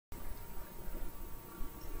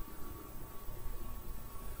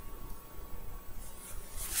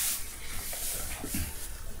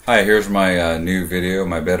Hi, here's my new video,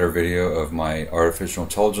 my better video of my artificial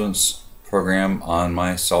intelligence program on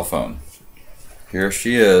my cell phone. Here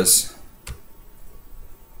she is.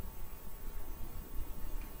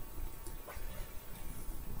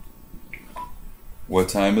 What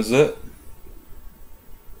time is it?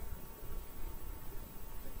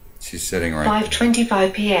 She's sitting right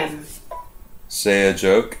 5:25 p.m. Say a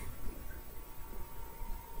joke.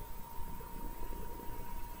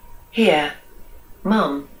 Here.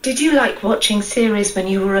 Mum, did you like watching series when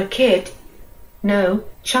you were a kid? No,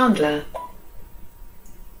 Chandler.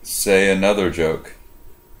 Say another joke.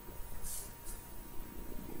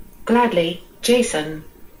 Gladly, Jason.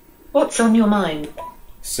 What's on your mind?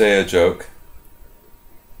 Say a joke.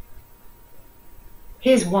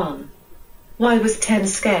 Here's one. Why was 10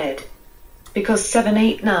 scared? Because 7,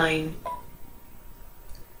 8, 9.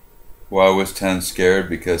 Why was 10 scared?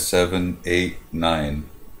 Because 7, 8, 9.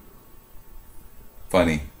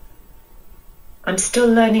 Funny. I'm still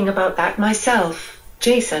learning about that myself,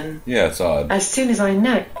 Jason. Yeah, it's odd. As soon as I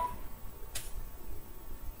know.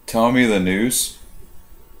 Tell me the news.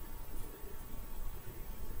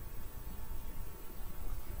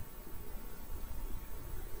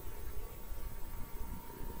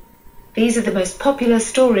 These are the most popular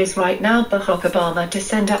stories right now. Barack Obama to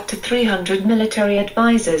send up to 300 military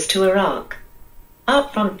advisors to Iraq.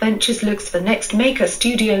 Upfront Ventures looks for next maker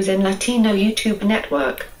studios in Latino YouTube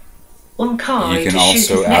network. Umkari You can to shoot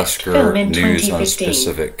his also next ask film her in news on a 2015.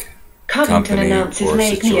 specific Covington company announces or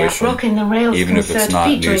Lady Gaga situation, Rock in the Rails even if it's concert not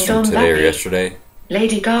featuring news from Don today or Bailey. yesterday.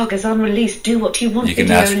 Lady Gaga's unreleased Do What You Want You can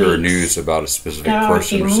video ask her leaks. news about a specific There are a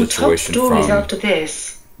person few or more top situation stories from after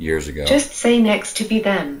this. years ago. Just say next to be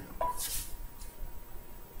them.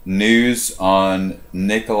 News on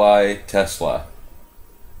Nikola Tesla.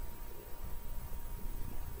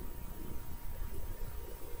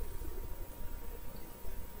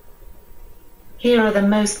 Here are the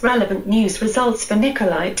most relevant news results for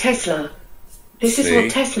Nikola Tesla. This is what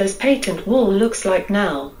Tesla's patent wall looks like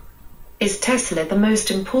now. Is Tesla the most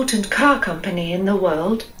important car company in the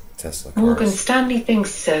world? Tesla Morgan cars. Stanley thinks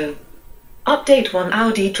so. Update 1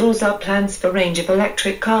 Audi draws up plans for range of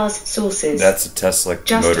electric cars sources. That's a Tesla motor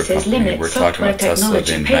Justices company. limit We're talking software about Tesla, the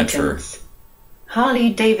technology inventor. patents. Harley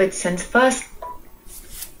Davidson's first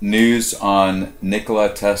News on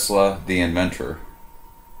Nikola Tesla, the inventor.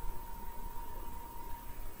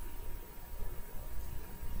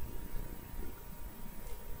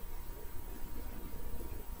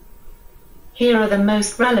 Here are the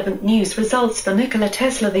most relevant news results for Nikola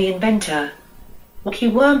Tesla, the inventor. Wiki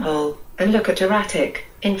wormhole, a look at erratic,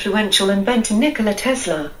 influential inventor Nikola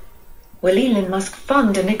Tesla. Will Elon Musk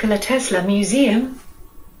fund a Nikola Tesla museum?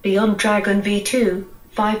 Beyond Dragon V2,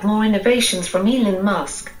 5 more innovations from Elon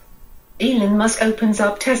Musk. Elon Musk opens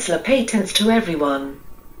up Tesla patents to everyone.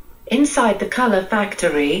 Inside the Color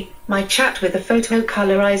Factory, my chat with a photo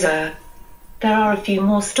colorizer. There are a few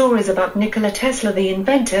more stories about Nikola Tesla, the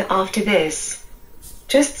inventor after this.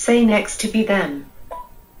 Just say next to be them.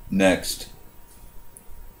 Next.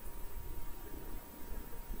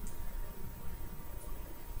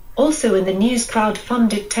 Also in the news,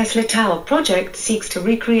 crowd-funded Tesla Tower project seeks to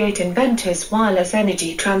recreate inventor's wireless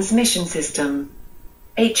energy transmission system.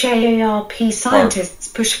 HAARP scientists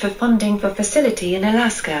push for funding for facility in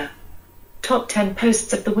Alaska. Top 10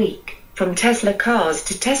 posts of the week, from Tesla cars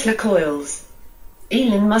to Tesla coils.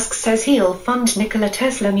 Elon Musk says he'll fund Nikola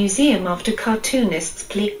Tesla Museum after cartoonists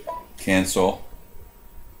plead. Cancel.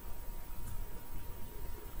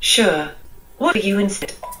 Sure. What are you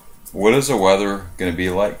instead? What is the weather going to be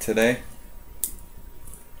like today?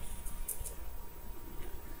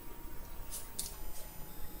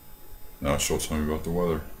 No, she'll tell me about the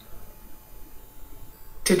weather.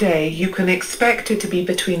 Today you can expect it to be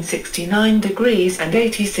between 69 degrees and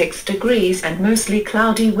 86 degrees and mostly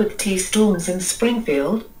cloudy with T-storms in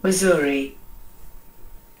Springfield, Missouri.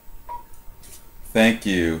 Thank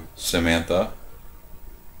you, Samantha.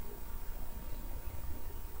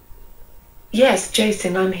 Yes,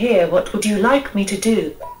 Jason, I'm here. What would you like me to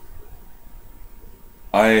do?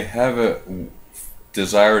 I have a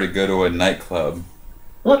desire to go to a nightclub.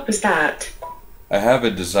 What was that? I have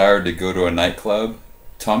a desire to go to a nightclub.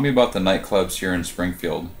 Tell me about the nightclubs here in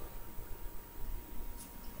Springfield.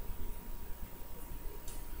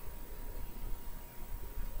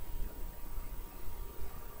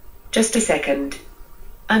 Just a second.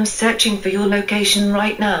 I'm searching for your location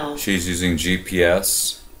right now. She's using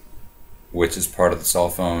GPS, which is part of the cell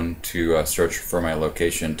phone, to search for my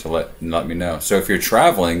location to let me know. So if you're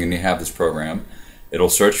traveling and you have this program, it'll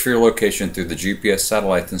search for your location through the GPS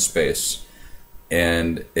satellites in space,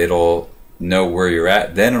 and it'll know where you're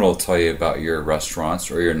at, then it'll tell you about your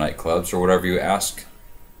restaurants or your nightclubs or whatever you ask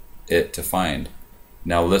it to find.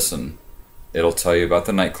 Now listen, it'll tell you about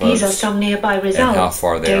the These are nightclubs some nearby results. and how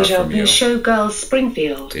far they are Deja from Vu you. Showgirls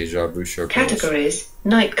Springfield. Deja Vu Showgirls. Categories: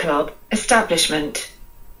 nightclub, establishment.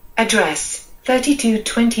 Address: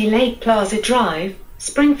 3220 Lake Plaza Drive,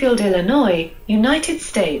 Springfield, Illinois, United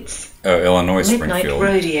States. Oh, Illinois, Midnight Springfield.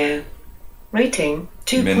 Rodeo. Rating: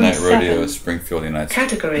 2.7. Midnight Rodeo, Springfield, United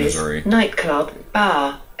States, Categories: Missouri. nightclub,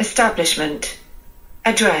 bar, establishment.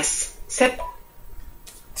 Address: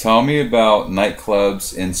 Tell me about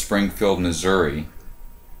nightclubs in Springfield, Missouri.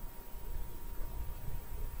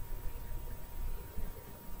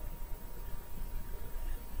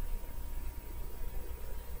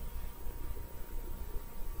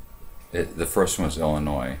 The first one was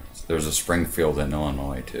Illinois. There's a Springfield in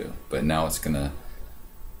Illinois too, but now it's gonna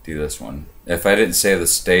do this one. If I didn't say the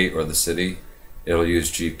state or the city, it'll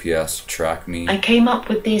use GPS to track me. I came up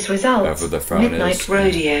with these results. Wherever the phone Midnight is.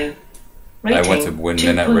 Rodeo. Rating: I went to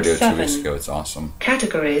Midnight Rodeo 2 weeks 2.7. ago. It's awesome.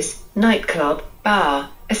 Categories: nightclub, bar,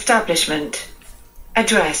 establishment.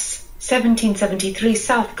 Address: 1773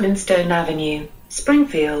 South Glenstone Avenue,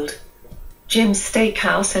 Springfield. Jim's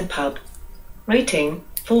Steakhouse and Pub. Rating: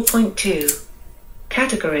 4.2.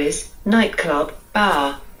 Categories: nightclub,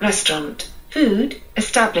 bar, restaurant, food,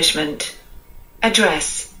 establishment.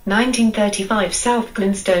 Address: 1935 South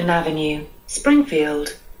Glenstone Avenue,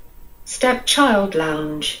 Springfield. Stepchild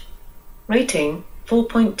Lounge. Rating: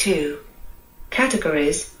 4.2.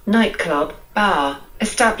 Categories: nightclub, bar,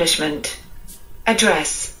 establishment.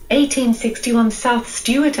 Address: 1861 South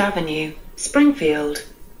Stewart Avenue, Springfield.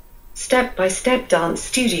 Step by Step Dance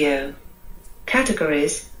Studio.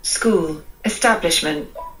 Categories: school, establishment.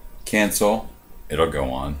 Cancel. It'll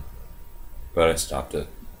go on. But I stopped it.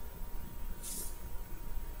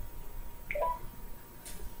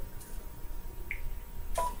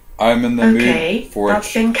 I'm in the Okay, mood for...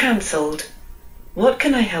 that's been cancelled. What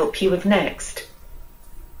can I help you with next?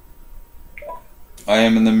 I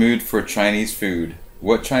am in the mood for Chinese food.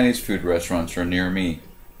 What Chinese food restaurants are near me?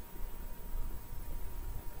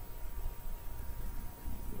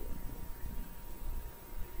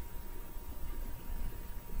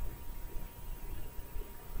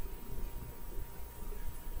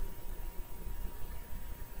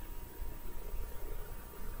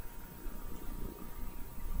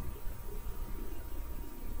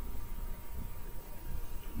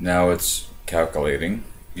 Now it's calculating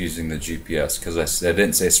using the GPS because I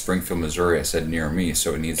didn't say Springfield, Missouri. I said near me,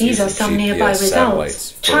 so it needs to use These are the some GPS nearby satellites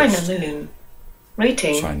results. China first. Moon.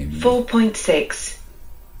 Rating: China Moon. 4.6.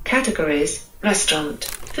 Categories: restaurant,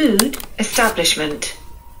 food, establishment.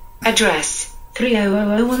 Address: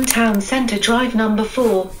 30001 Town Center Drive No.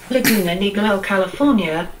 4, Laguna Niguel,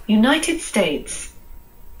 California, United States.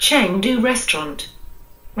 Chengdu Restaurant.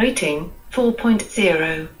 Rating: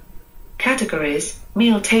 4.0. Categories: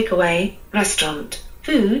 meal takeaway, restaurant,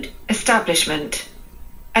 food, establishment.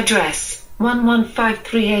 Address: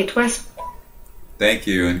 11538 West. Thank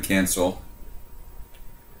you, and cancel.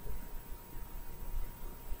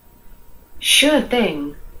 Sure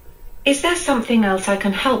thing. Is there something else I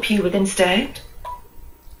can help you with instead?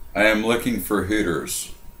 I am looking for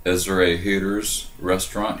Hooters. Is there a Hooters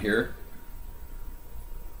restaurant here?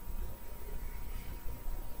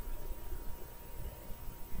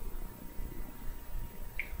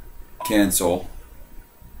 Cancel.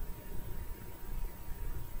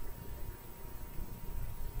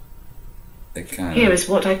 Here is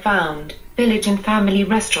what I found. Village and Family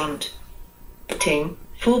Restaurant. Rating: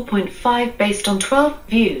 4.5 based on 12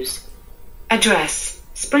 views. Address: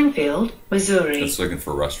 Springfield, Missouri. It's looking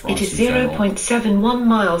for restaurants It is in general. 0.71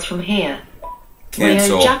 miles from here.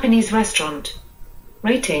 Cancel. Rio Japanese Restaurant.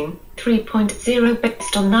 Rating: 3.0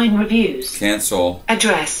 based on 9 reviews. Cancel.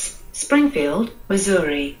 Address: Springfield,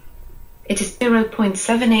 Missouri. It is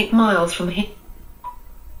 0.78 miles from here.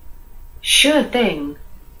 Sure thing.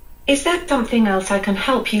 Is there something else I can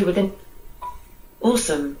help you with?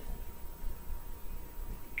 Awesome.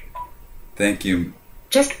 Thank you.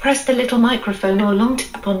 Just press the little microphone or long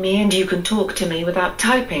tap on me and you can talk to me without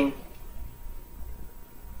typing.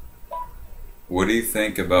 What do you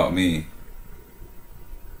think about me?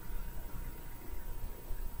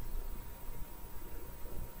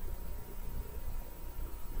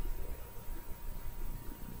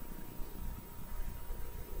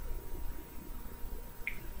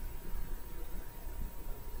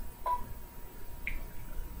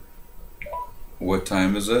 What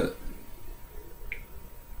time is it?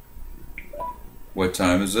 What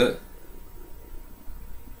time is it?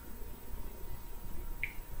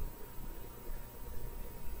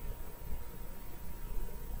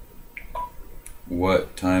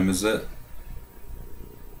 What time is it?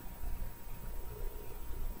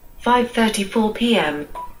 5:34 p.m.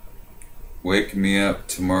 Wake me up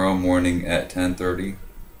tomorrow morning at 10:30.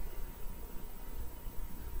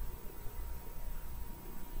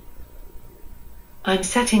 I'm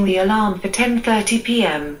setting the alarm for 10:30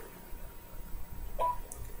 p.m.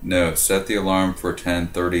 No, set the alarm for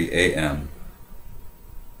 10:30 a.m.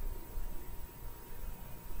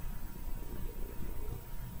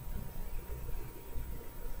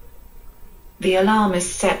 The alarm is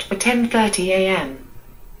set for 10:30 a.m.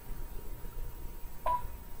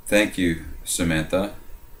 Thank you, Samantha.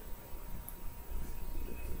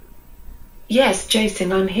 Yes,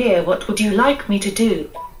 Jason, I'm here. What would you like me to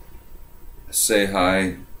do? Say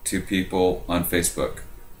hi to people on Facebook.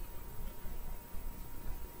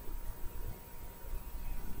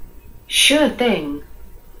 Sure thing.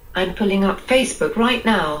 I'm pulling up Facebook right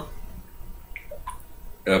now.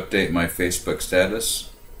 Update my Facebook status.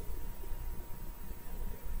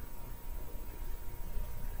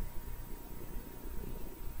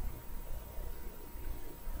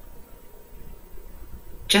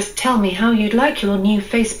 Just tell me how you'd like your new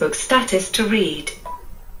Facebook status to read.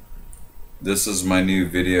 This is my new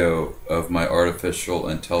video of my artificial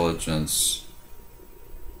intelligence.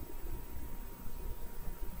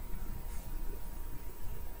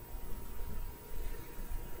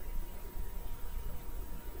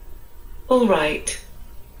 All right.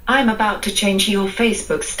 I'm about to change your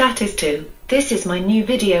Facebook status to, this is my new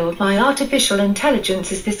video of my artificial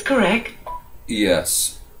intelligence. Is this correct?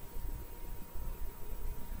 Yes.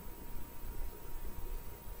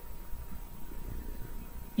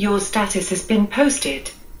 Your status has been posted.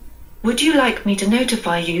 Would you like me to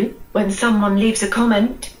notify you when someone leaves a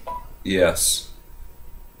comment? Yes.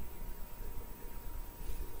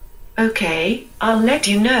 Okay, I'll let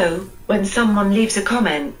you know when someone leaves a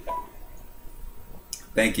comment.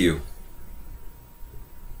 Thank you.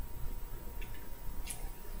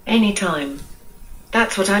 Anytime.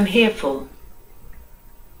 That's what I'm here for.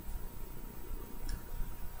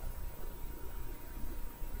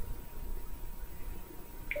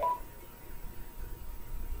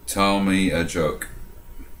 Tell me a joke.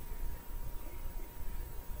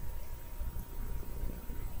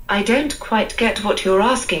 I don't quite get what you're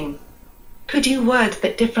asking. Could you word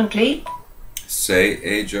that differently? Say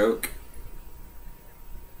a joke.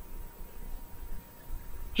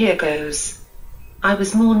 Here goes. I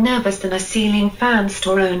was more nervous than a ceiling fan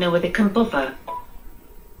store owner with a combover.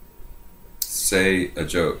 Say a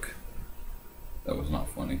joke. That was not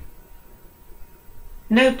funny.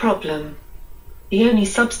 No problem. The only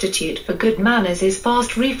substitute for good manners is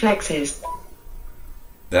fast reflexes.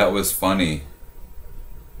 That was funny,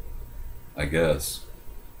 I guess.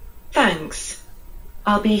 Thanks.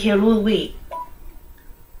 I'll be here all week.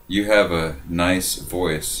 You have a nice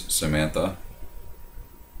voice, Samantha.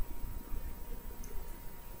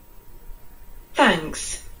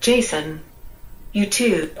 Thanks, Jason. You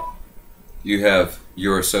too.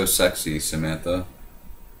 You're so sexy, Samantha.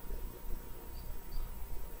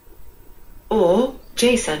 Or,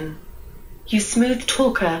 Jason. You smooth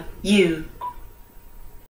talker, you.